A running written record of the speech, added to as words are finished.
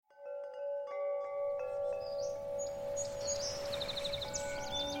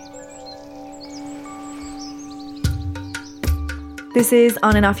This is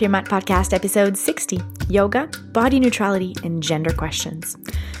On and Off Your Mat podcast, episode 60, Yoga, Body Neutrality, and Gender Questions.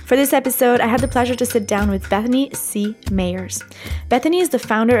 For this episode, I had the pleasure to sit down with Bethany C. Mayers. Bethany is the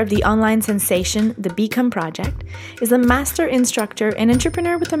founder of the online sensation, The Become Project, is a master instructor and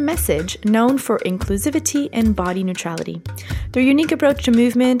entrepreneur with a message known for inclusivity and body neutrality. Their unique approach to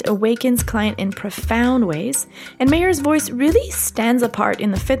movement awakens client in profound ways, and Mayers' voice really stands apart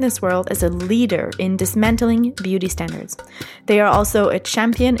in the fitness world as a leader in dismantling beauty standards. They are also a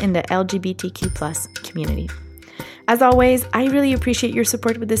champion in the LGBTQ+ community. As always, I really appreciate your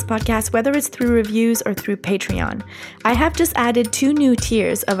support with this podcast, whether it's through reviews or through Patreon. I have just added 2 new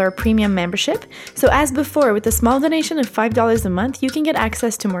tiers of our premium membership. So as before, with a small donation of $5 a month, you can get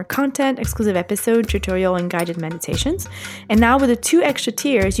access to more content, exclusive episode, tutorial, and guided meditations. And now with the 2 extra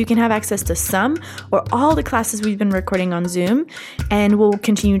tiers, you can have access to some or all the classes we've been recording on Zoom and will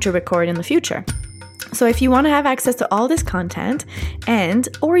continue to record in the future. So if you want to have access to all this content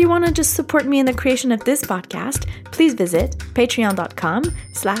or you want to just support me in the creation of this podcast, please visit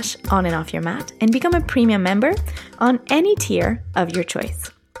patreon.com/onandoffyourmat and become a premium member on any tier of your choice.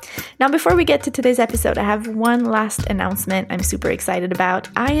 Now, before we get to today's episode, I have one last announcement I'm super excited about.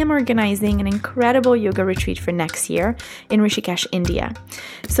 I am organizing an incredible yoga retreat for next year in Rishikesh, India.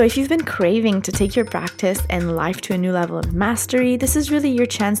 So if you've been craving to take your practice and life to a new level of mastery, this is really your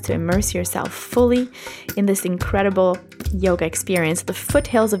chance to immerse yourself fully in this incredible yoga experience. The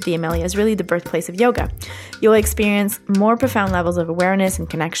foothills of the Himalayas, really the birthplace of yoga. You'll experience more profound levels of awareness and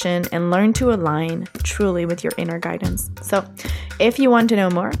connection and learn to align truly with your inner guidance. So if you want to know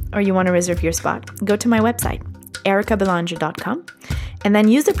more or you want to reserve your spot, go to my website, ericabelanger.com, and then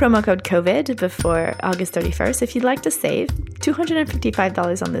use the promo code COVID before August 31st if you'd like to save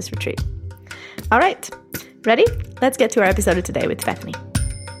 $255 on this retreat. All right, ready? Let's get to our episode of today with Bethany.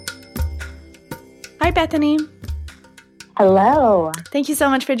 Hi, Bethany. Hello. Thank you so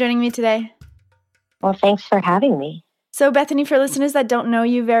much for joining me today. Well, thanks for having me. So, Bethany, for listeners that don't know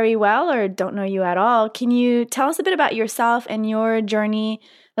you very well or don't know you at all, can you tell us a bit about yourself and your journey?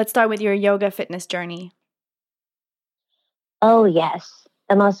 Let's start with your yoga fitness journey. Oh, yes.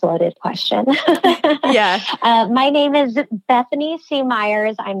 The most loaded question. Yeah. My name is Bethany C.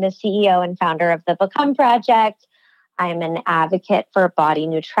 Mayers. I'm the CEO and founder of the Become Project. I'm an advocate for body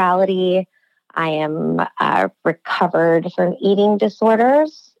neutrality. I am recovered from eating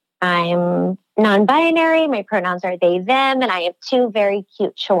disorders. I'm non-binary. My pronouns are they, them, and I have 2 very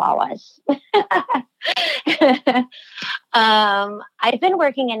cute chihuahuas. I've been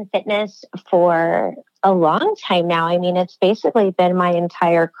working in fitness for a long time now. I mean, it's basically been my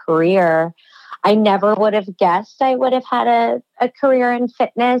entire career. I never would have guessed I would have had a career in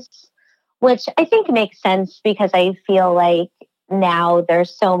fitness, which I think makes sense because I feel like now there's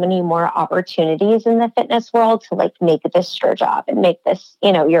so many more opportunities in the fitness world to like make this your job and make this,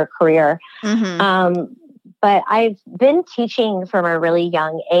 your career. Mm-hmm. But I've been teaching from a really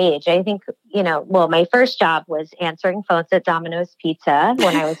young age. I think, my first job was answering phones at Domino's Pizza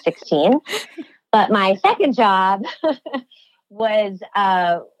when I was 16. But my second job was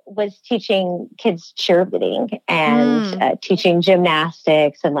teaching kids cheerleading and teaching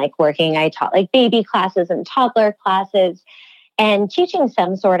gymnastics and like working. I taught like baby classes and toddler classes. And teaching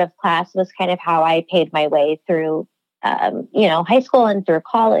some sort of class was kind of how I paid my way through, high school and through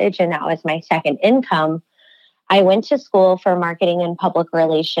college. And that was my second income. I went to school for marketing and public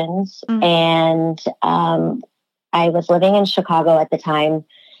relations. And I was living in Chicago at the time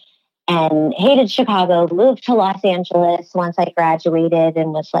and hated Chicago, moved to Los Angeles once I graduated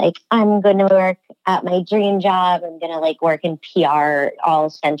and was like, I'm going to work at my dream job. I'm going to like work in PR,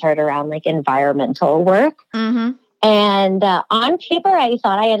 all centered around like environmental work. Mm-hmm. And on paper, I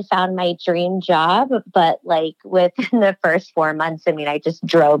thought I had found my dream job, but like within the first 4 months, I just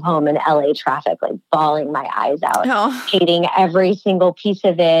drove home in LA traffic, like bawling my eyes out, hating every single piece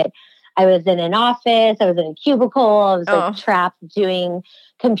of it. I was in an office, I was in a cubicle, I was like trapped doing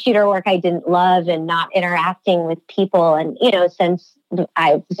computer work I didn't love and not interacting with people. And,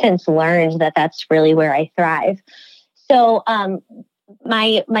 I've since learned that that's really where I thrive. So,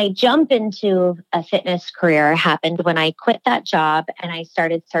 my jump into a fitness career happened when I quit that job and I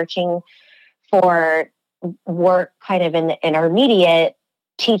started searching for work kind of in the intermediate,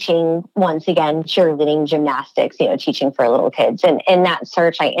 teaching once again, cheerleading, gymnastics, teaching for little kids. And in that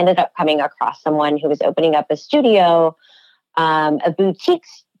search, I ended up coming across someone who was opening up a studio, a boutique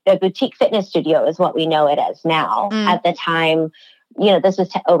fitness studio is what we know it as now. At the time, this was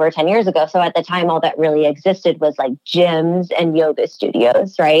over 10 years ago. So at the time, all that really existed was like gyms and yoga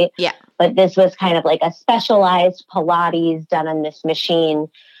studios, right? Yeah. But this was kind of like a specialized Pilates done on this machine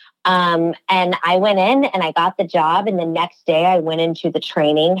And I went in and I got the job. And the next day I went into the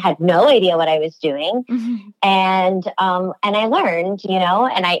training, had no idea what I was doing. And I learned,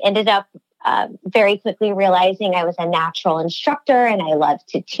 and I ended up very quickly realizing I was a natural instructor and I loved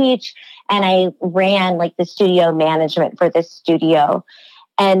to teach. And I ran like the studio management for this studio.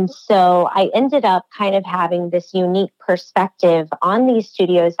 And so I ended up kind of having this unique perspective on these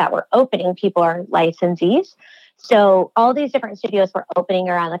studios that were opening. People are licensees. So all these different studios were opening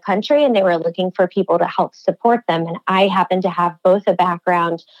around the country and they were looking for people to help support them. And I happened to have both a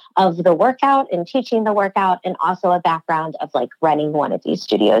background of the workout and teaching the workout and also a background of like running one of these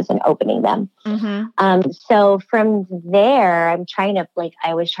studios and opening them. So from there, I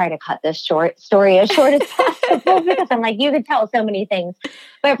always try to cut this story as short as possible because I'm like, you could tell so many things.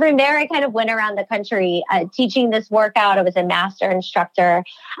 But from there, I kind of went around the country teaching this workout. I was a master instructor.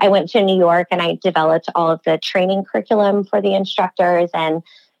 I went to New York and I developed all of the training curriculum for the instructors and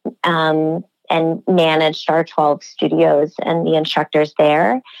managed our 12 studios and the instructors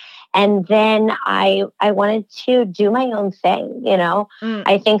there. And then I wanted to do my own thing.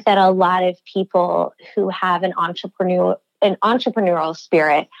 I think that a lot of people who have an entrepreneurial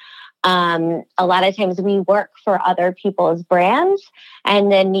spirit, a lot of times we work for other people's brands. And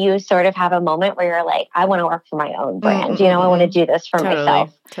then you sort of have a moment where you're like, I want to work for my own brand. I want to do this for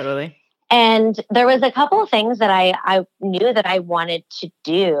myself. Totally. And there was a couple of things that I knew that I wanted to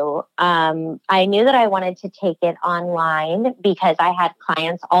do. I knew that I wanted to take it online because I had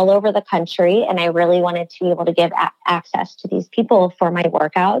clients all over the country and I really wanted to be able to give access to these people for my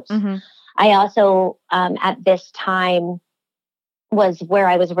workouts. I also, at this time, was where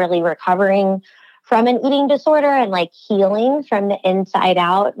I was really recovering from an eating disorder and like healing from the inside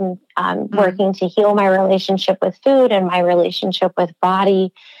out and working to heal my relationship with food and my relationship with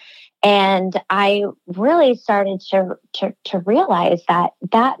body. And I really started to realize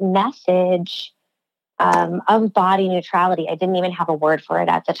that message of body neutrality, I didn't even have a word for it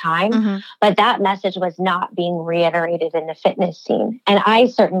at the time, but that message was not being reiterated in the fitness scene. And I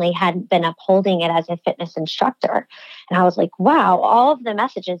certainly hadn't been upholding it as a fitness instructor. And I was like, wow, all of the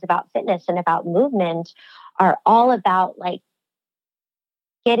messages about fitness and about movement are all about like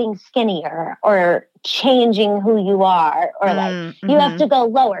getting skinnier or changing who you are, or like you have to go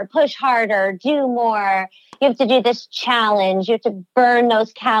lower, push harder, do more. You have to do this challenge. You have to burn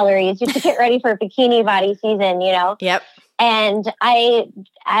those calories. You have to get ready for bikini body season, Yep. And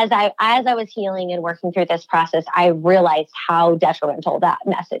as I was healing and working through this process, I realized how detrimental that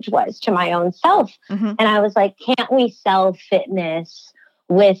message was to my own self. And I was like, can't we sell fitness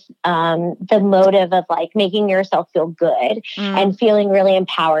with the motive of like making yourself feel good and feeling really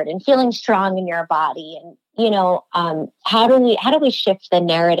empowered and feeling strong in your body? And, how do we shift the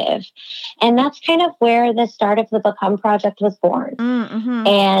narrative? And that's kind of where the start of the Become Project was born.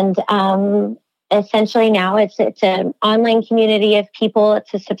 And essentially now it's an online community of people.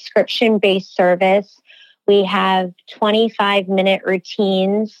 It's a subscription-based service. We have 25-minute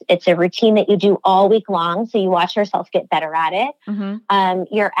routines. It's a routine that you do all week long. So you watch yourself get better at it.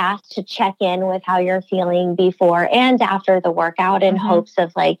 You're asked to check in with how you're feeling before and after the workout in hopes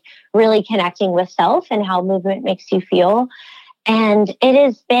of like really connecting with self and how movement makes you feel. And it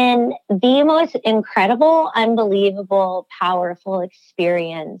has been the most incredible, unbelievable, powerful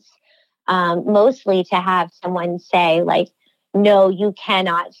experience. Mostly to have someone say like, no, you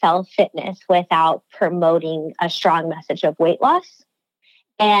cannot sell fitness without promoting a strong message of weight loss.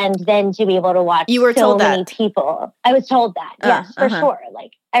 And then to be able to watch so many people. I was told that. Yes, for sure.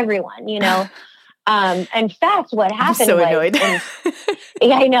 Like everyone, In fact, what happened I'm so annoyed.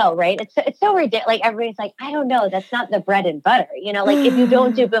 Yeah, I know, right? It's so ridiculous. Like everybody's like, I don't know. That's not the bread and butter. Like if you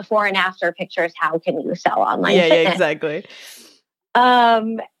don't do before and after pictures, how can you sell online fitness? Yeah, exactly.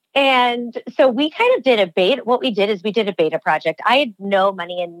 And so we kind of did a beta. What we did is we did a beta project. I had no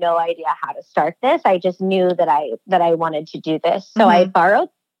money and no idea how to start this. I just knew that I wanted to do this. So I borrowed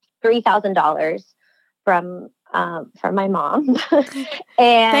 $3,000 from my mom.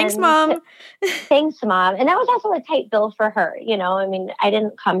 And thanks, Mom. Thanks, Mom. And that was also a tight bill for her. I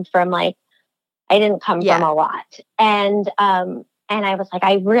didn't come from from a lot. And I was like,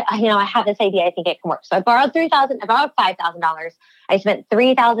 I have this idea. I think it can work. So I borrowed $5,000. I spent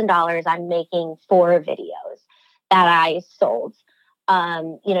 $3,000 on making 4 videos that I sold.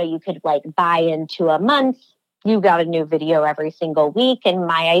 You could like buy into a month you got a new video every single week. And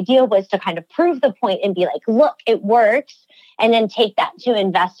my idea was to kind of prove the point and be like, look, it works. And then take that to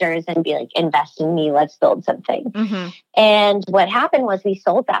investors and be like, invest in me, let's build something. Mm-hmm. And what happened was we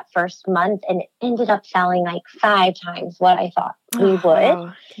sold that first month and it ended up selling like 5 times what I thought we would.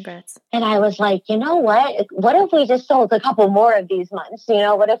 Wow. Congrats. And I was like, you know what? What if we just sold a couple more of these months? You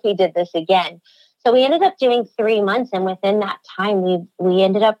know, what if we did this again? So we ended up doing 3 months. And within that time, we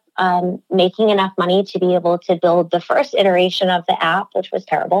ended up making enough money to be able to build the first iteration of the app, which was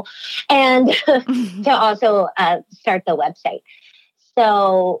terrible, and to also start the website.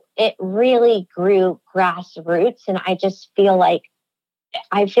 So it really grew grassroots. And I feel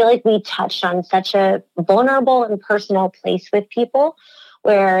like we touched on such a vulnerable and personal place with people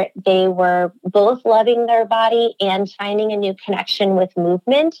where they were both loving their body and finding a new connection with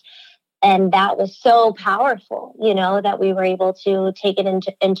movement. And that was so powerful, you know, that we were able to take it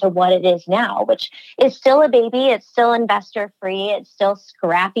into what it is now, which is still a baby. It's still investor free. It's still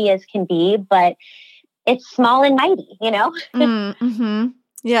scrappy as can be, but it's small and mighty, you know? Mm-hmm.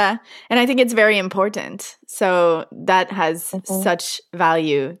 Yeah. And I think it's very important. So that has such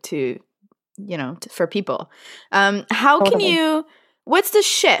value to, you know, for people. How can you... What's the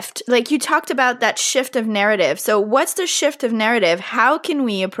shift? Like you talked about that shift of narrative. So what's the shift of narrative? How can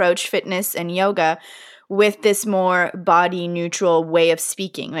we approach fitness and yoga with this more body neutral way of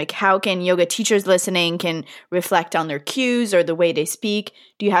speaking? Like how can yoga teachers listening can reflect on their cues or the way they speak?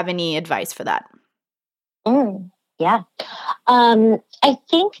 Do you have any advice for that? Yeah. I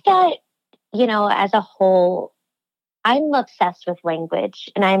think that, you know, as a whole, I'm obsessed with language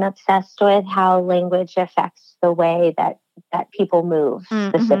and I'm obsessed with how language affects the way that people move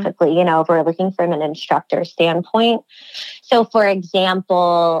specifically, you know, if we're looking from an instructor standpoint. So for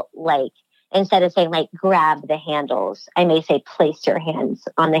example, like instead of saying like grab the handles, I may say place your hands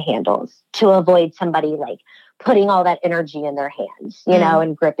on the handles to avoid somebody like putting all that energy in their hands, you know,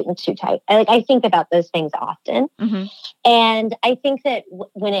 and gripping too tight. I think about those things often. And I think that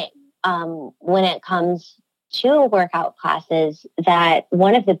when it comes to workout classes, that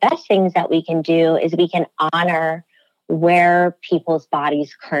one of the best things that we can do is we can honor where people's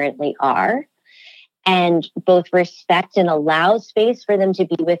bodies currently are and both respect and allow space for them to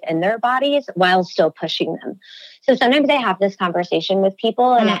be within their bodies while still pushing them. So sometimes I have this conversation with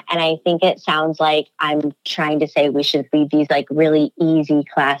people and I think it sounds like I'm trying to say we should lead these like really easy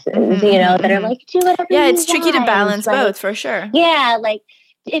classes, you know, that are like, do whatever you it's tricky want. To balance like, both for sure. Yeah, like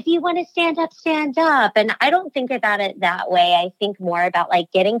if you want to stand up, stand up. And I don't think about it that way. I think more about like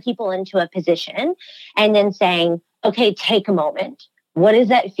getting people into a position and then saying, okay, take a moment. What does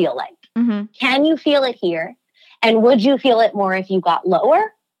that feel like? Can you feel it here? And would you feel it more if you got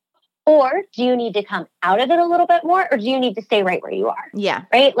lower? Or do you need to come out of it a little bit more? Or do you need to stay right where you are? Yeah.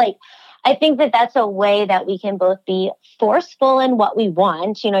 Right? Like, I think that that's a way that we can both be forceful in what we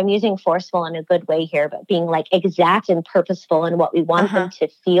want. You know, I'm using forceful in a good way here, but being like exact and purposeful in what we want them to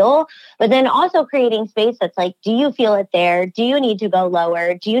feel. But then also creating space that's like, do you feel it there? Do you need to go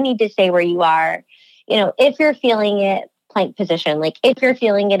lower? Do you need to stay where you are? You know, if you're feeling it, plank position, like if you're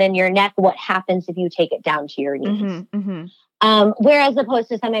feeling it in your neck, what happens if you take it down to your knees? Whereas opposed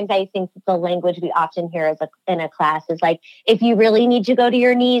to sometimes I think that the language we often hear in a class is like, if you really need to go to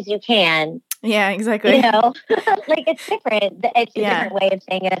your knees, you can. Yeah, exactly. You know, like it's different. It's a different way of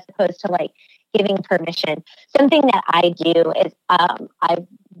saying it as opposed to like giving permission. Something that I do is I've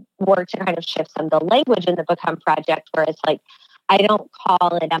worked to kind of shift some of the language in the Become Project where it's like, I don't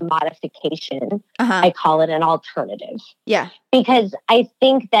call it a modification. I call it an alternative. Yeah. Because I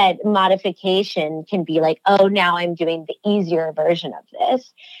think that modification can be like, oh, now I'm doing the easier version of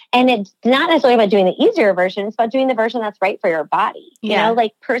this. And it's not necessarily about doing the easier version. It's about doing the version that's right for your body. You know,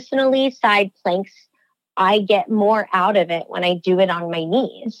 like personally, side planks, I get more out of it when I do it on my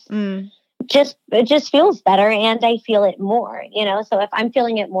knees. It just feels better and I feel it more, you know? So if I'm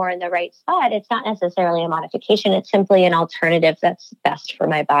feeling it more in the right spot, it's not necessarily a modification. It's simply an alternative that's best for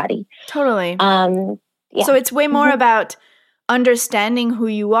my body. Totally. So it's way more about understanding who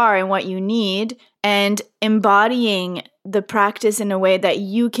you are and what you need and embodying the practice in a way that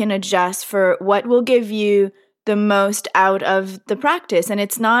you can adjust for what will give you the most out of the practice. And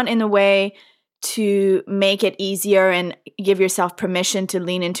it's not in a way to make it easier and give yourself permission to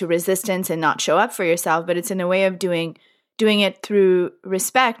lean into resistance and not show up for yourself, but it's in a way of doing it through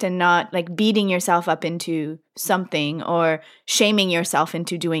respect and not like beating yourself up into something or shaming yourself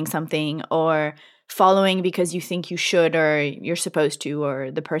into doing something or following because you think you should or you're supposed to or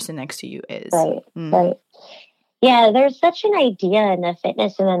the person next to you is. Right. Yeah, there's such an idea in the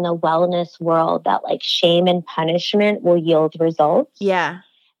fitness and in the wellness world that like shame and punishment will yield results. Yeah.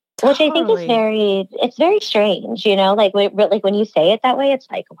 Which I think is it's very strange, you know, like when you say it that way, it's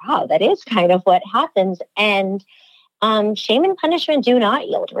like, wow, that is kind of what happens. And shame and punishment do not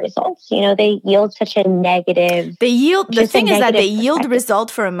yield results. You know, they yield such a negative. The thing is that they yield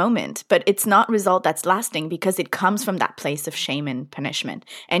result for a moment, but it's not result that's lasting because it comes from that place of shame and punishment.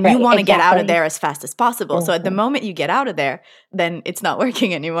 And you want to get out of there as fast as possible. Mm-hmm. So at the moment you get out of there, then it's not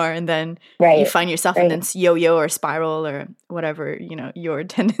working anymore. And then you find yourself in this yo-yo or spiral or whatever, you know, your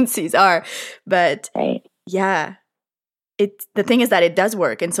tendencies are. But yeah, the thing is that it does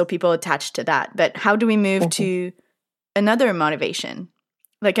work. And so people attach to that. But how do we move to another motivation,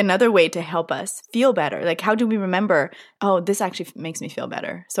 like another way to help us feel better? Like, how do we remember, oh, this actually makes me feel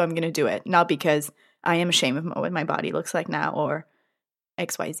better, so I'm going to do it, not because I am ashamed of what my body looks like now or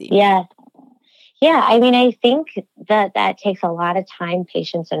XYZ. Yeah. I mean, I think that takes a lot of time,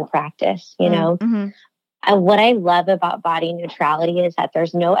 patience, and practice, you know. And what I love about body neutrality is that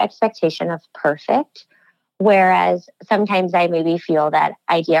there's no expectation of perfect. Whereas sometimes I maybe feel that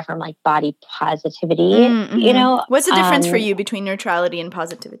idea from like body positivity, you know. What's the difference for you between neutrality and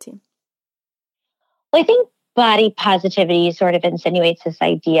positivity? Well, I think body positivity sort of insinuates this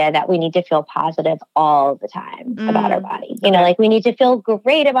idea that we need to feel positive all the time about our body. You know, like we need to feel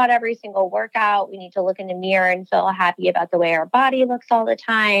great about every single workout. We need to look in the mirror and feel happy about the way our body looks all the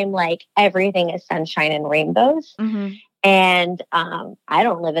time. Like everything is sunshine and rainbows. And I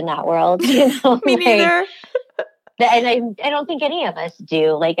don't live in that world, you know. Me neither. And I don't think any of us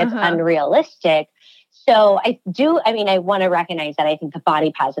do. Like it's unrealistic. So I want to recognize that I think the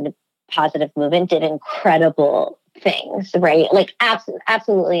body positive movement did incredible things, right? Like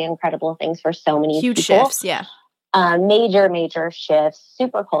absolutely incredible things for so many huge people. Shifts, yeah. Major shifts,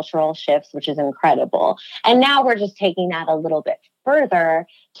 super cultural shifts, which is incredible. And now we're just taking that a little bit further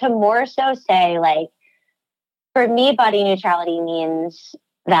to more so say, like, for me, body neutrality means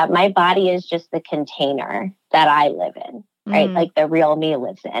that my body is just the container that I live in, right? Like the real me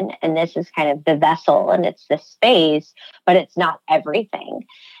lives in. And this is kind of the vessel and it's the space, but it's not everything.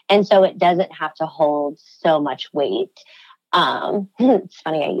 And so it doesn't have to hold so much weight. It's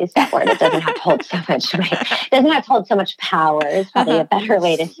funny I use that word. It doesn't have to hold so much weight. It doesn't have to hold so much power is probably a better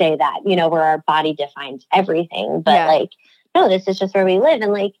way to say that, you know, where our body defines everything. But like, no, this is just where we live.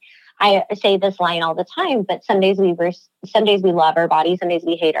 And like, I say this line all the time, but some days we love our body, some days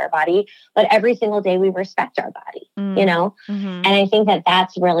we hate our body, but every single day we respect our body, you know? And I think that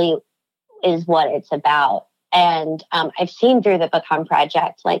that's really is what it's about. And I've seen through the Become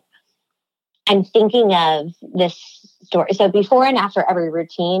Project, like I'm thinking of this story. So before and after every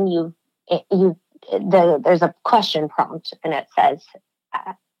routine, there's a question prompt and it says,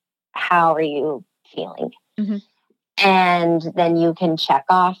 how are you feeling? And then you can check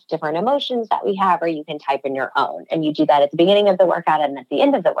off different emotions that we have, or you can type in your own. And you do that at the beginning of the workout and at the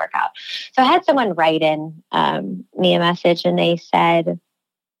end of the workout. So I had someone write in me a message and they said,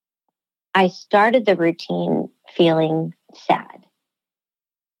 I started the routine feeling sad.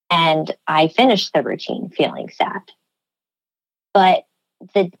 And I finished the routine feeling sad. But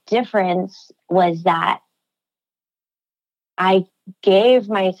the difference was that I gave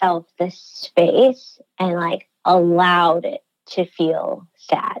myself this space and like allowed it to feel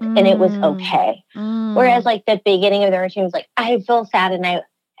sad and it was okay. Whereas like the beginning of the routine was like, I feel sad and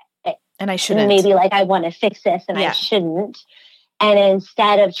I shouldn't. Maybe like I want to fix this and I shouldn't. And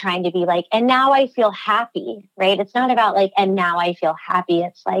instead of trying to be like, and now I feel happy, right? It's not about like, and now I feel happy.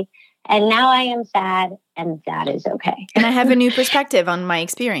 It's like, and now I am sad and that is okay. And I have a new perspective on my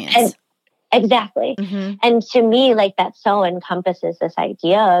experience. Exactly. And to me, like that so encompasses this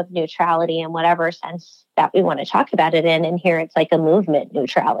idea of neutrality in whatever sense that we want to talk about it in. And here it's like a movement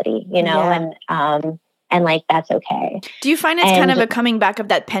neutrality, you know, and like, that's okay. Do you find it's kind of a coming back of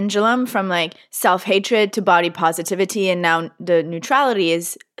that pendulum from like self-hatred to body positivity? And now the neutrality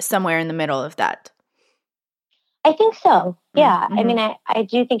is somewhere in the middle of that. I think so. Yeah. I mean, I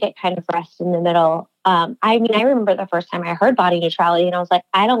do think it kind of rests in the middle. I mean, I remember the first time I heard body neutrality and I was like,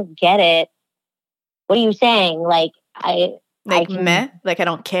 I don't get it. What are you saying? Like, meh? Like, I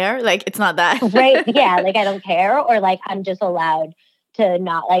don't care? Like, it's not that. Right. Yeah. Like, I don't care. Or like, I'm just allowed to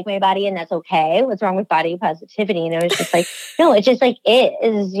not like my body and that's okay. What's wrong with body positivity? And it was just like, no, it's just like it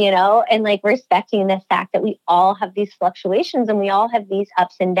is, you know, and like respecting the fact that we all have these fluctuations and we all have these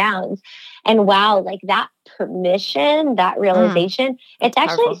ups and downs. And wow, like that permission, that realization, it's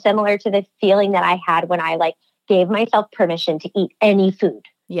actually powerful. Similar to the feeling that I had when I like gave myself permission to eat any food.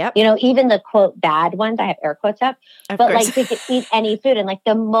 Yep. You know, even the quote bad ones, I have air quotes up, but like to eat any food. And like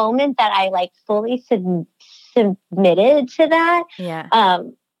the moment that I like fully submitted to that,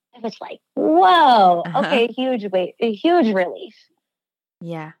 it was like, whoa, okay, huge relief.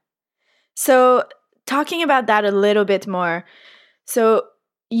 Yeah. So talking about that a little bit more. So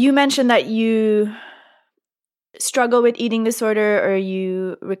you mentioned that you struggle with eating disorder or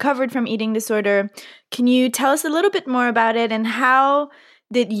you recovered from eating disorder. Can you tell us a little bit more about it, and how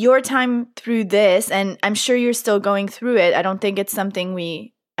did your time through this, and I'm sure you're still going through it. I don't think it's something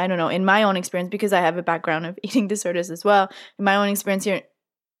I don't know, in my own experience, because I have a background of eating disorders as well. In my own experience here,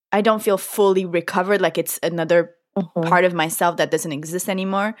 I don't feel fully recovered, like it's another part of myself that doesn't exist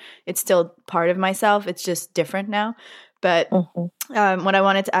anymore. It's still part of myself. It's just different now. But what I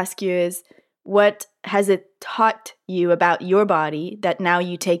wanted to ask you is, what has it taught you about your body that now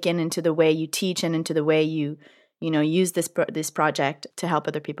you take into the way you teach and into the way you use this project to help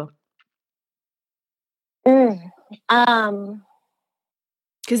other people? Because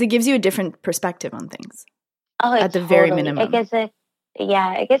it gives you a different perspective on things. At the very minimum. It gives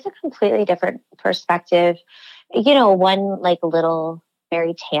a completely different perspective. One like little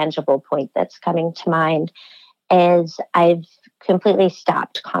very tangible point that's coming to mind is I've completely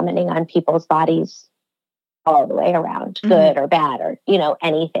stopped commenting on people's bodies all the way around, good or bad, or,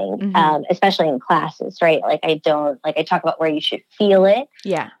 anything, especially in classes, right? Like I talk about where you should feel it,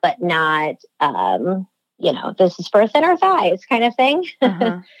 but not, this is for thinner thighs kind of thing.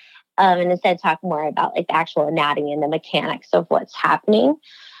 And instead talk more about like the actual anatomy and the mechanics of what's happening.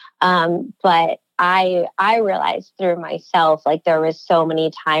 But I realized through myself, like there was so many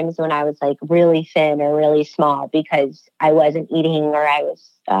times when I was like really thin or really small because I wasn't eating or I was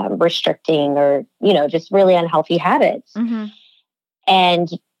restricting or, just really unhealthy habits. And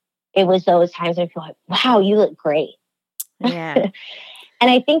it was those times I feel like, wow, you look great. Yeah. And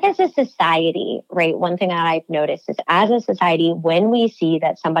I think as a society, right, one thing that I've noticed is as a society, when we see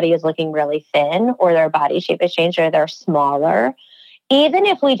that somebody is looking really thin or their body shape has changed or they're smaller, even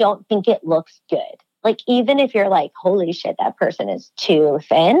if we don't think it looks good, like even if you're like, holy shit, that person is too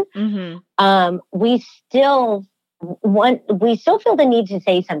thin, we still feel the need to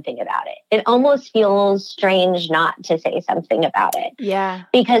say something about it. It almost feels strange not to say something about it. Yeah.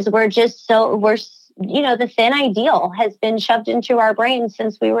 Because the thin ideal has been shoved into our brains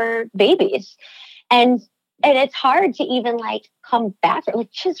since we were babies. And it's hard to even like come back.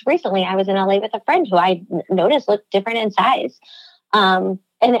 Like just recently I was in LA with a friend who I noticed looked different in size. And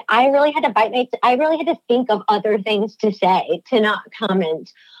I really had to think of other things to say to not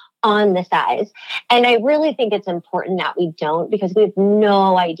comment on the size. And I really think it's important that we don't, because we have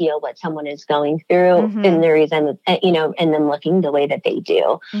no idea what someone is going through in the reason, and them looking the way that they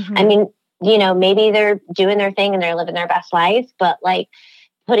do. I mean, maybe they're doing their thing and they're living their best life, but like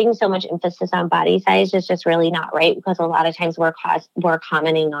putting so much emphasis on body size is just really not right, because a lot of times we're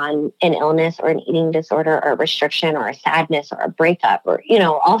commenting on an illness or an eating disorder or a restriction or a sadness or a breakup or,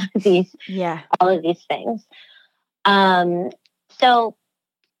 all of these things. So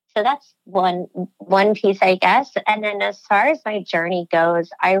that's one piece, I guess. And then as far as my journey goes,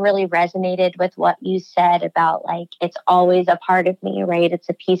 I really resonated with what you said about like, it's always a part of me, right? It's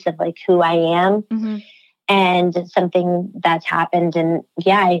a piece of like who I am. And something that's happened. And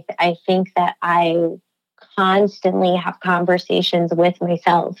yeah, I think that I constantly have conversations with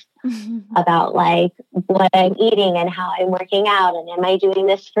myself about like what I'm eating and how I'm working out. And am I doing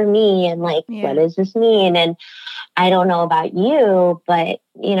this for me? And like, what does this mean? And I don't know about you, but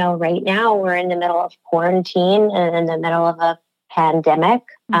right now we're in the middle of quarantine and in the middle of a pandemic.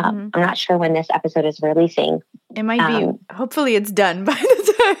 I'm not sure when this episode is releasing. It might be. Hopefully, it's done by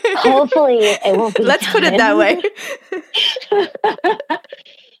the time. Hopefully, it will be. Let's put it that way.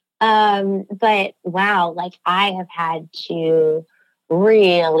 But wow, like I have had to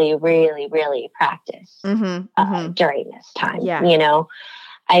really, really, really practice during this time. Yeah.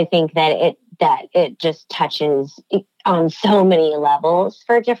 I think that it just touches on so many levels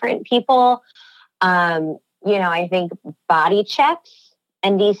for different people. I think body checks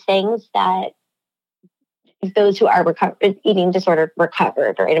and these things that those who are eating disorder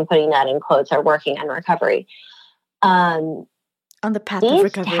recovered, right? I'm putting that in quotes, are working on recovery. On the path of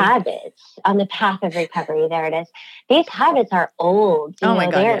recovery. These habits, on the path of recovery, there it is. These habits are old.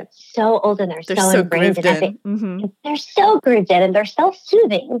 They're so old and they're so ingrained. They're so grooved in and they're so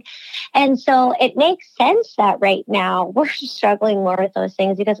soothing. And so it makes sense that right now we're struggling more with those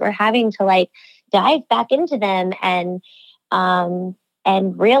things because we're having to like dive back into them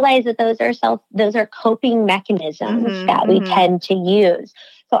and realize that those are coping mechanisms that we tend to use.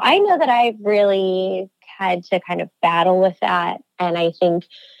 So I know that I've really had to kind of battle with that. And I think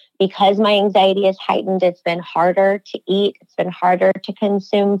because my anxiety is heightened, it's been harder to eat. It's been harder to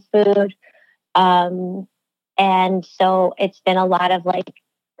consume food. And so it's been a lot of like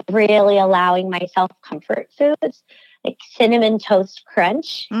really allowing myself comfort foods like Cinnamon Toast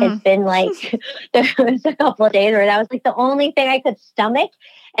Crunch has been like, there was a couple of days where that was like the only thing I could stomach.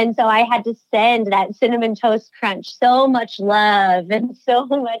 And so I had to send that Cinnamon Toast Crunch so much love and so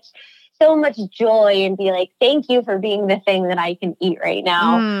much joy and be like, thank you for being the thing that I can eat right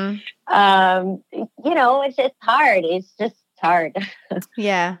now. It's hard. It's just hard.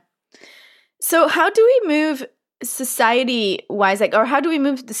 Yeah. So how do we move society-wise, or how do we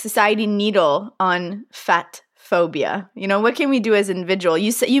move the society needle on fat phobia? What can we do as an individual?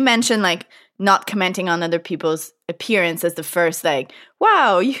 You mentioned not commenting on other people's appearance as the first,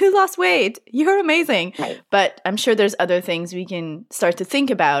 wow, you lost weight, you're amazing. Right. But I'm sure there's other things we can start to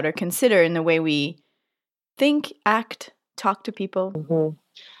think about or consider in the way we think, act, talk to people. Mm-hmm.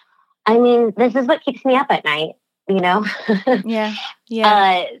 I mean, this is what keeps me up at night, Yeah.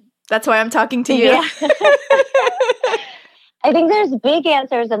 That's why I'm talking to you. Yeah. I think there's big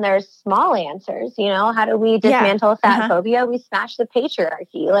answers and there's small answers. How do we dismantle fat phobia? We smash the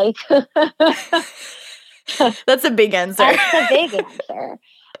patriarchy. That's a big answer. That's a big answer.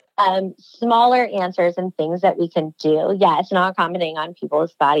 Smaller answers and things that we can do. Yes, not commenting on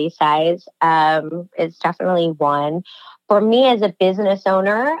people's body size is definitely one. For me as a business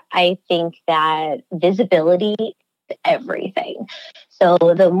owner, I think that visibility is everything. So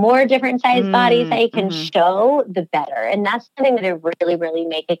the more different size bodies I can show, the better. And that's something that I really, really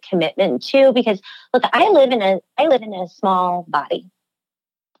make a commitment to, because look, I live in a small body.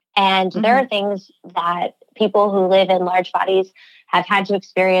 And there are things that people who live in large bodies have had to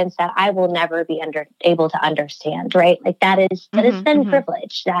experience that I will never be able to understand, right? That is then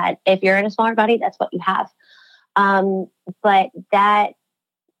privilege, that if you're in a smaller body, that's what you have. But that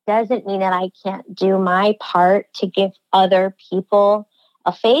doesn't mean that I can't do my part to give other people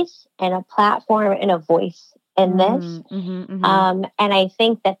a face and a platform and a voice in this. And I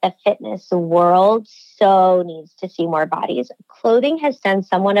think that the fitness world so needs to see more bodies. Clothing has done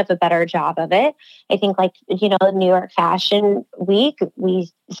somewhat of a better job of it. I think New York Fashion Week,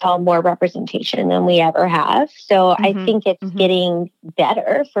 we saw more representation than we ever have. So I think it's getting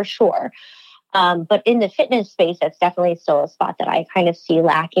better for sure. But in the fitness space, that's definitely still a spot that I kind of see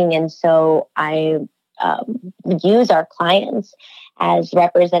lacking. And so I use our clients as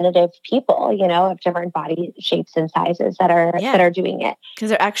representative people, of different body shapes and sizes that are doing it. Because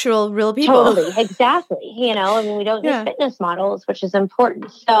they're actual real people. Totally, exactly. We don't use fitness models, which is important.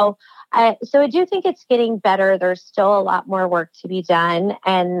 So I do think it's getting better. There's still a lot more work to be done.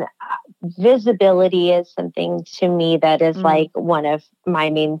 And visibility is something to me that is one of my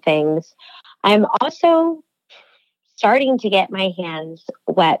main things. I'm also starting to get my hands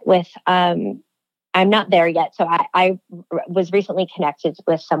wet with, I'm not there yet. So I was recently connected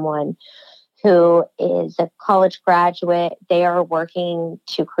with someone who is a college graduate. They are working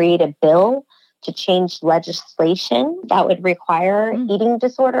to create a bill to change legislation that would require eating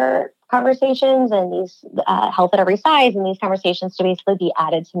disorder conversations and these health at every size and these conversations to basically be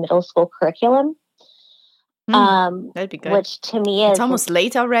added to middle school curriculum. That'd be good. Which to me is... It's almost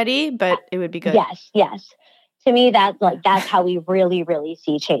late already, but it would be good. Yes. To me, that's how we really, really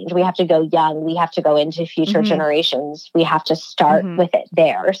see change. We have to go young. We have to go into future generations. We have to start with it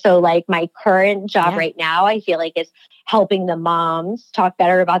there. So my current job right now, I feel like is helping the moms talk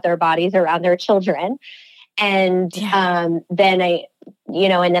better about their bodies around their children. And then I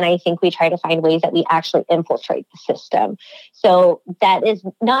think we try to find ways that we actually infiltrate the system. So that is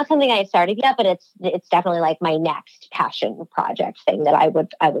not something I started yet, but it's definitely my next passion project thing that I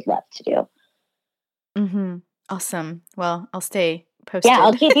would love to do. Awesome. Well, I'll stay posted. Yeah,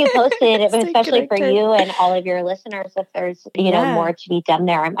 I'll keep you posted, especially for you and all of your listeners. If there's more to be done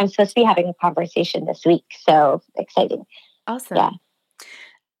there, I'm supposed to be having a conversation this week, so exciting. Awesome.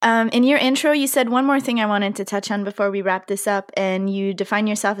 Yeah. In your intro, you said one more thing I wanted to touch on before we wrap this up, and you define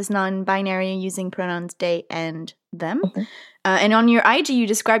yourself as non-binary using pronouns they and them. And on your IG, you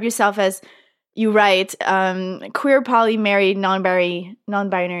describe yourself as, you write, queer, poly, married, non-binary,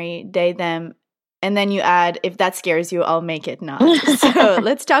 they, them. And then you add, if that scares you, I'll make it not. So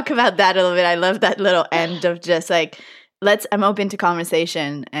let's talk about that a little bit. I love that little end of just I'm open to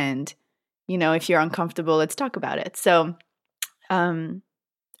conversation. And, if you're uncomfortable, let's talk about it. So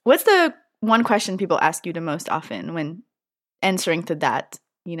what's the one question people ask you the most often when answering to that,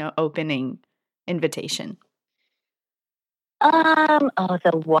 opening invitation?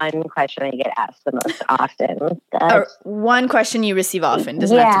 The one question I get asked the most often. Or one question you receive often.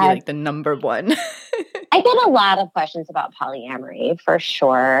 Doesn't have to be the number one. I get a lot of questions about polyamory for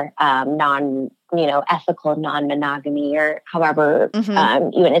sure. Ethical non-monogamy, or however you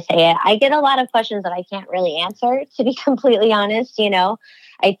want to say it. I get a lot of questions that I can't really answer, to be completely honest.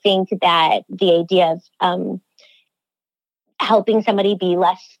 I think that the idea of helping somebody be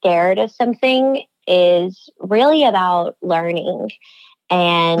less scared of something is really about learning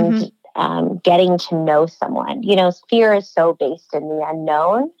and getting to know someone. You know, fear is so based in the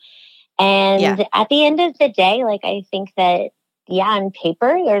unknown. And at the end of the day, like, I think that, on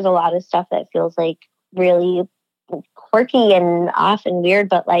paper, there's a lot of stuff that feels like really quirky and off and weird,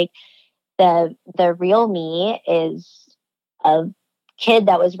 but like the real me is a kid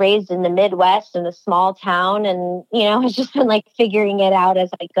that was raised in the Midwest in a small town, and you know, has just been like figuring it out as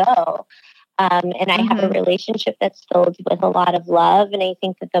I go. And I have a relationship that's filled with a lot of love, and I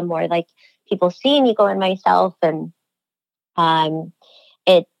think that the more like people see Nico and myself, and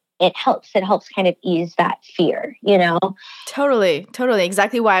it helps kind of ease that fear, you know? Totally.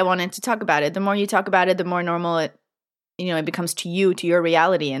 Exactly why I wanted to talk about it. The more you talk about it, the more normal it, you know, it becomes to you, to your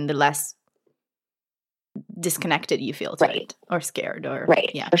reality, and the less disconnected you feel to it, or scared, or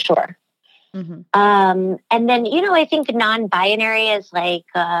for sure. And then, you know, I think non-binary is like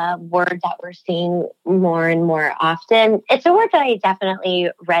a word that we're seeing more and more often. It's a word that I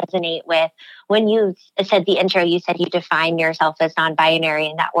definitely resonate with. When you said the intro, you said you define yourself as non-binary,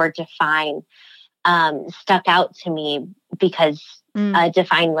 and that word define stuck out to me because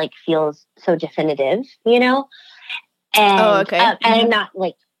define like feels so definitive, you know? And, and I'm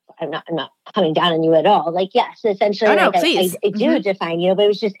not coming down on you at all. Like, yes, essentially, I do define, you know, but it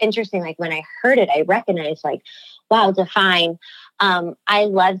was just interesting. Like when I heard it, I recognized like, wow, define. I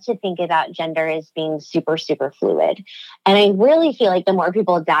love to think about gender as being super, super fluid. And I really feel like the more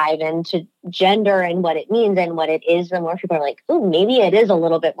people dive into gender and what it means and what it is, the more people are like, oh, maybe it is a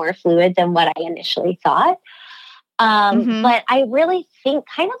little bit more fluid than what I initially thought. But I really think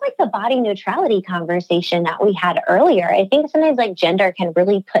kind of like the body neutrality conversation that we had earlier, I think sometimes like gender can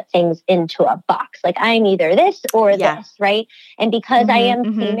really put things into a box. Like I'm either this or this, right? And because I am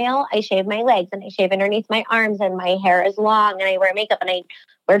female, I shave my legs and I shave underneath my arms and my hair is long and I wear makeup and I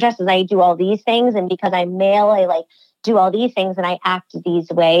wear dresses. I do all these things. And because I'm male, I like do all these things and I act these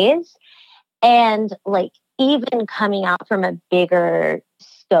ways. And like even coming out from a bigger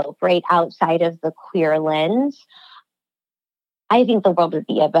scope, right outside of the queer lens, I think the world would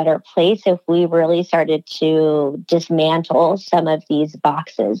be a better place if we really started to dismantle some of these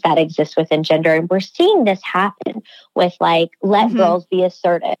boxes that exist within gender. And we're seeing this happen with like, let girls be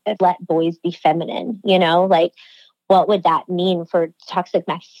assertive, let boys be feminine, you know, like what would that mean for toxic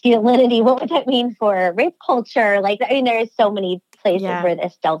masculinity? What would that mean for rape culture? Like, I mean, there's so many places where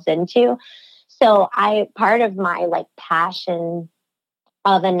this delves into. So part of my like passion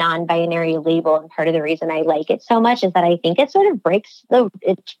of a non-binary label, and part of the reason I like it so much is that I think it sort of breaks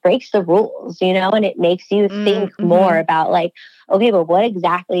the rules, you know, and it makes you think more about like, okay, but what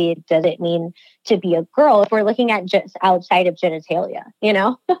exactly does it mean to be a girl if we're looking at just outside of genitalia, you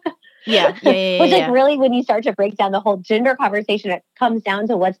know? Which like really, when you start to break down the whole gender conversation, it comes down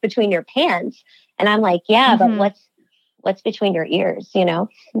to what's between your pants, and I'm like, but what's between your ears, you know?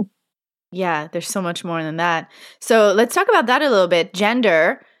 Yeah, there's so much more than that. So let's talk about that a little bit.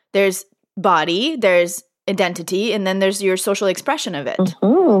 Gender, there's body, there's identity, and then there's your social expression of it.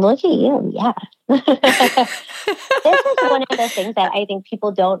 Look at you. Yeah. This is one of the things that I think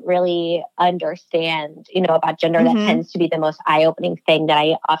people don't really understand, you know, about gender. That tends to be the most eye-opening thing that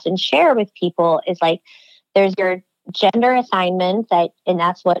I often share with people is like, there's your gender assignment and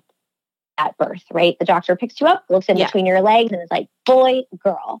that's what at birth, right? The doctor picks you up, looks in between your legs and is like, boy,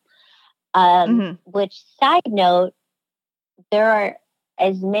 girl. Which, side note, there are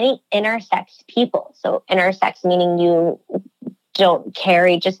as many intersex people. So intersex meaning you don't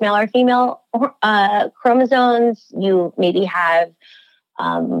carry just male or female chromosomes. You maybe have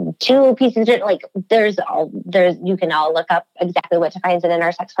two pieces of, like there's you can all look up exactly what defines an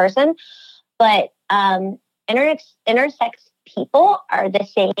intersex person. But intersex people are the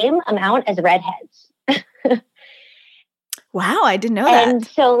same amount as redheads. Wow, I didn't know that. And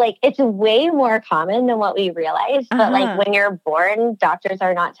so, like, it's way more common than what we realize. But, like, when you're born, doctors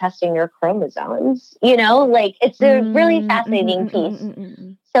are not testing your chromosomes. You know, like, it's a really fascinating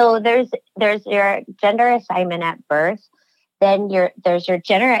piece. So there's your gender assignment at birth. Then there's your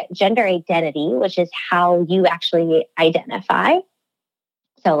gender identity, which is how you actually identify.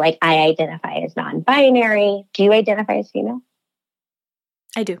 So, like, I identify as non-binary. Do you identify as female?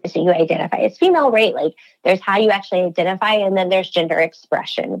 I do. So you identify as female, right? Like there's how you actually identify, and then there's gender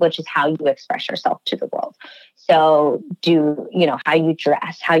expression, which is how you express yourself to the world. So how you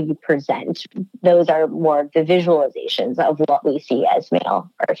dress, how you present, those are more the visualizations of what we see as male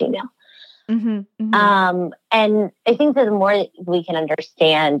or female. And I think that the more that we can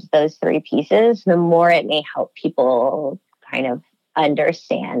understand those three pieces, the more it may help people kind of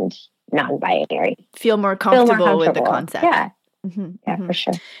understand non-binary. Feel more comfortable with the concept. Yeah. Mm-hmm, yeah, for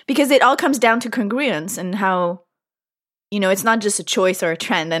sure. Because it all comes down to congruence and how, it's not just a choice or a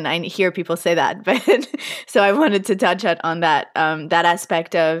trend. And I hear people say that, but so I wanted to touch on that, that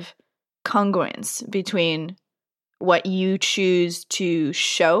aspect of congruence between what you choose to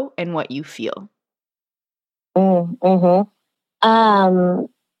show and what you feel. Mm-hmm.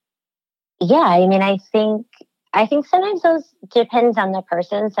 Yeah, I mean, I think sometimes those depends on the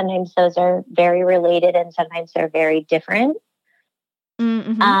person. Sometimes those are very related and sometimes they're very different.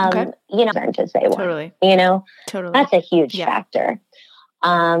 Okay. To say totally. one, totally. That's a huge factor.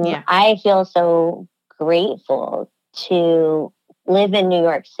 I feel so grateful to live in New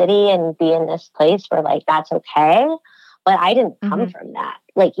York City and be in this place where like, that's okay. But I didn't come from that,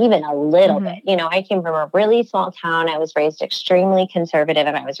 like even a little bit. I came from a really small town. I was raised extremely conservative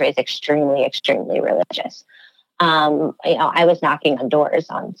and I was raised extremely, extremely religious. I was knocking on doors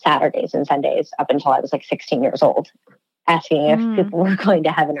on Saturdays and Sundays up until I was like 16 years old, asking if people were going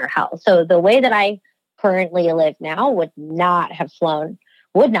to heaven or hell. So the way that I currently live now would not fly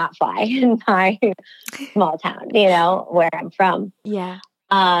in my small town, where I'm from. Yeah.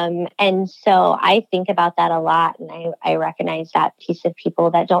 And so I think about that a lot. And I recognize that piece of people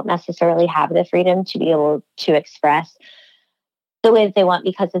that don't necessarily have the freedom to be able to express the way that they want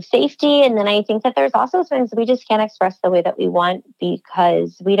because of safety. And then I think that there's also things we just can't express the way that we want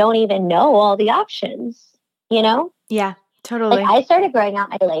because we don't even know all the options, Yeah, totally. Like I started growing out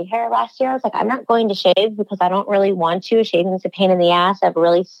my leg hair last year. I was like, I'm not going to shave because I don't really want to. Shaving is a pain in the ass. I have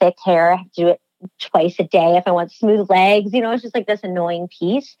really thick hair. I have to do it twice a day if I want smooth legs. It's just like this annoying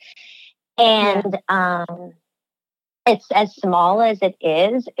piece. And it's as small as it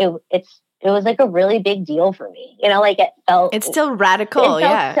is. It was like a really big deal for me. Like it's still radical. It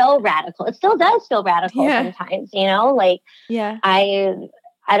felt so radical. It still does feel radical sometimes,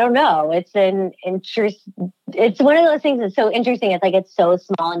 I don't know. It's it's one of those things that's so interesting. It's like, it's so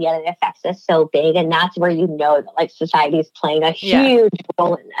small and yet it affects us so big. And that's where that like society is playing a huge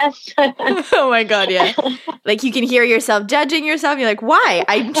role in this. Oh my God. Yeah. Like you can hear yourself judging yourself. You're like, why?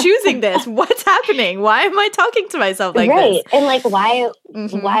 I'm choosing this. What's happening? Why am I talking to myself like this? And like, why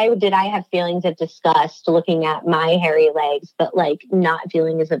did I have feelings of disgust looking at my hairy legs, but like not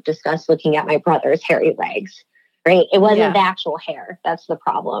feelings of disgust looking at my brother's hairy legs? Right. It wasn't the actual hair. That's the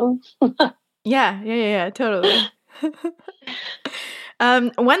problem. Yeah, totally.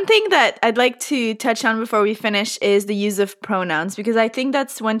 One thing that I'd like to touch on before we finish is the use of pronouns, because I think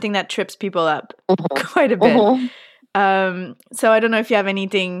that's one thing that trips people up quite a bit. So I don't know if you have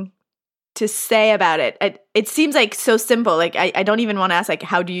anything to say about it. It seems like so simple. Like I don't even want to ask like,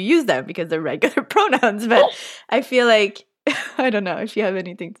 how do you use them? Because they're regular pronouns, but I feel like I don't know if you have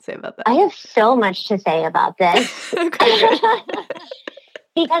anything to say about that. I have so much to say about this.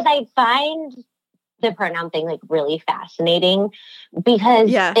 Because I find the pronoun thing like really fascinating because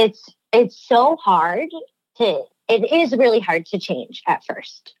it's so hard it is really hard to change at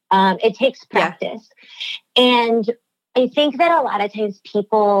first. It takes practice. And I think that a lot of times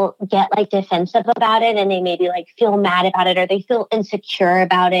people get like defensive about it and they maybe like feel mad about it or they feel insecure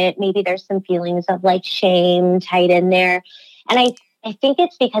about it. Maybe there's some feelings of like shame tied in there. And I think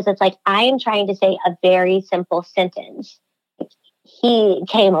it's because it's like, I am trying to say a very simple sentence. He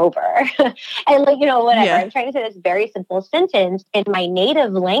came over and like, whatever. Yeah. I'm trying to say this very simple sentence in my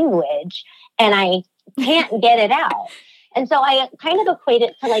native language and I can't get it out. And so I kind of equate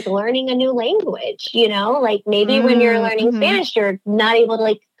it to like learning a new language, like maybe when you're learning Spanish, you're not able to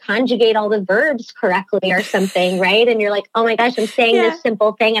like conjugate all the verbs correctly or something, right? And you're like, oh my gosh, I'm saying this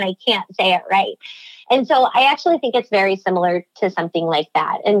simple thing and I can't say it right. And so I actually think it's very similar to something like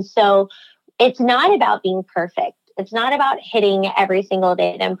that. And so it's not about being perfect. It's not about hitting every single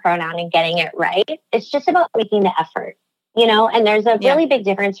dative pronoun and getting it right. It's just about making the effort, and there's a really big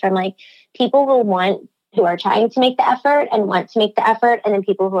difference from like people who are trying to make the effort and want to make the effort. And then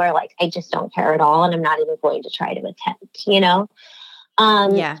people who are like, I just don't care at all. And I'm not even going to try to attempt,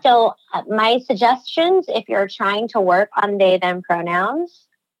 So my suggestions, if you're trying to work on they, them pronouns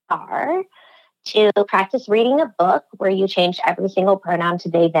are to practice reading a book where you change every single pronoun to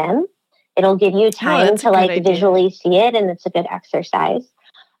they, them. It'll give you time to like visually see it. And it's a good exercise.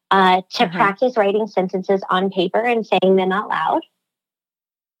 To practice writing sentences on paper and saying them out loud.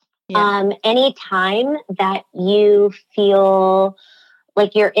 Any time that you feel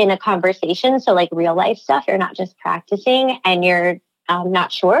like you're in a conversation, so like real life stuff, you're not just practicing and you're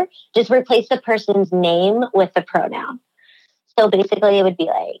not sure, just replace the person's name with the pronoun. So basically it would be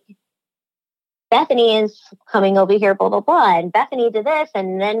like, Bethany is coming over here, blah, blah, blah. And Bethany did this.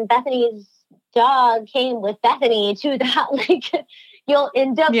 And then Bethany's dog came with Bethany to that, like, you'll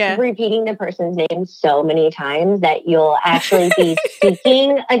end up repeating the person's name so many times that you'll actually be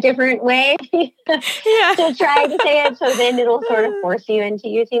seeking a different way to try to say it. So then it'll sort of force you into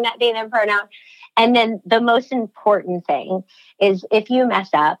using that they, them pronoun. And then the most important thing is if you mess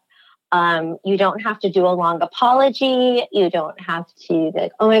up, you don't have to do a long apology. You don't have to be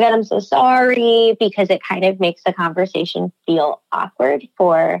like, oh my God, I'm so sorry, because it kind of makes the conversation feel awkward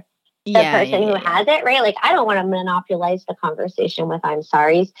for the person who has it, right? Like, I don't want to monopolize the conversation with I'm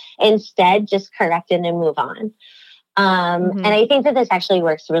sorry's. Instead, just correct it and move on. And I think that this actually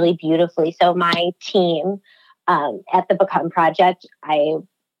works really beautifully. So my team at the Become Project,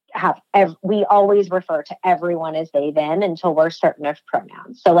 we always refer to everyone as they, them until we're certain of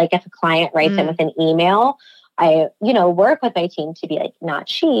pronouns. So like if a client writes in with an email, I, work with my team to be like, not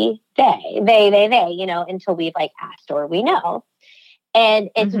she, they, until we've like asked or we know. And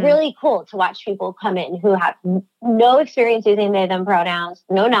it's really cool to watch people come in who have no experience using they, them pronouns,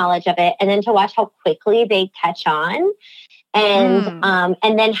 no knowledge of it. And then to watch how quickly they catch on. And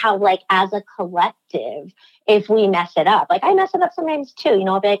then how, like, as a collective, if we mess it up, like I mess it up sometimes too,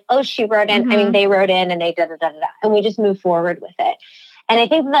 I'll be like, oh, she wrote in, they wrote in and they da-da-da-da-da. And we just move forward with it. And I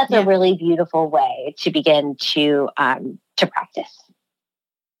think that's a really beautiful way to begin to practice.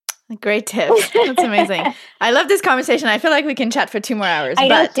 Great tips. That's amazing. I love this conversation. I feel like we can chat for 2 more hours. I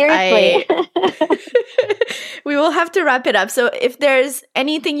know, seriously. We will have to wrap it up. So if there's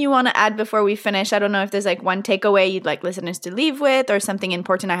anything you want to add before we finish, I don't know if there's like one takeaway you'd like listeners to leave with or something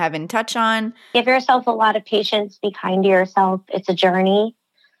important I haven't touched on. Give yourself a lot of patience. Be kind to yourself. It's a journey.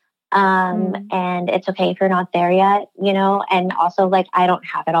 And it's okay if you're not there yet, and also like, I don't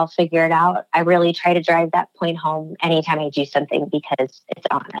have it all figured out. I really try to drive that point home anytime I do something because it's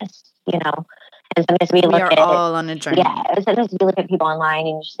honest, and sometimes we look at all on a journey. Yeah. Sometimes you look at people online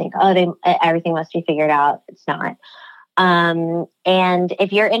and you just think, oh, everything must be figured out. It's not. And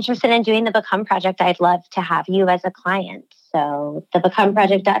if you're interested in doing the Become Project, I'd love to have you as a client. So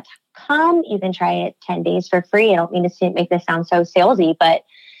thebecomeproject.com, you can try it 10 days for free. I don't mean to make this sound so salesy, but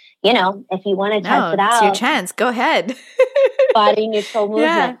if you want to test it out, it's your chance. Go ahead. Body neutral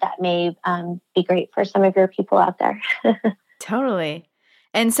movement that may be great for some of your people out there. Totally.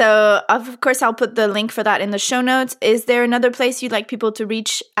 And so, of course, I'll put the link for that in the show notes. Is there another place you'd like people to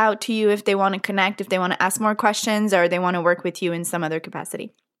reach out to you if they want to connect, if they want to ask more questions, or they want to work with you in some other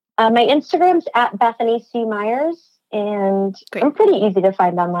capacity? My Instagram's at Bethany C. Myers, and I'm pretty easy to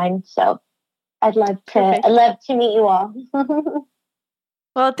find online. So I'd love to meet you all.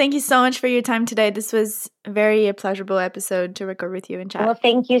 Well, thank you so much for your time today. This was a pleasurable episode to record with you and chat. Well,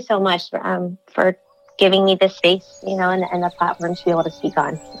 thank you so much for giving me the space, and the platform to be able to speak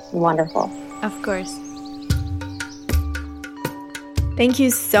on. It's wonderful. Of course. Thank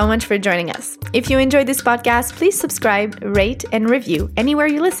you so much for joining us. If you enjoyed this podcast, please subscribe, rate, and review anywhere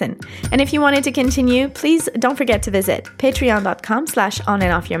you listen. And if you wanted to continue, please don't forget to visit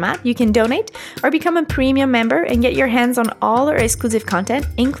patreon.com/onandoffyourmat. You can donate or become a premium member and get your hands on all our exclusive content,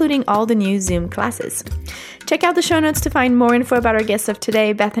 including all the new Zoom classes. Check out the show notes to find more info about our guest of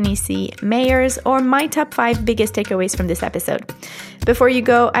today, Bethany C. Myers, or my top 5 biggest takeaways from this episode. Before you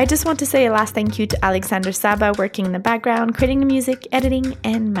go, I just want to say a last thank you to Alexander Saba, working in the background, creating the music, editing,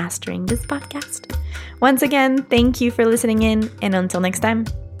 and mastering this podcast. Once again, thank you for listening in, and until next time,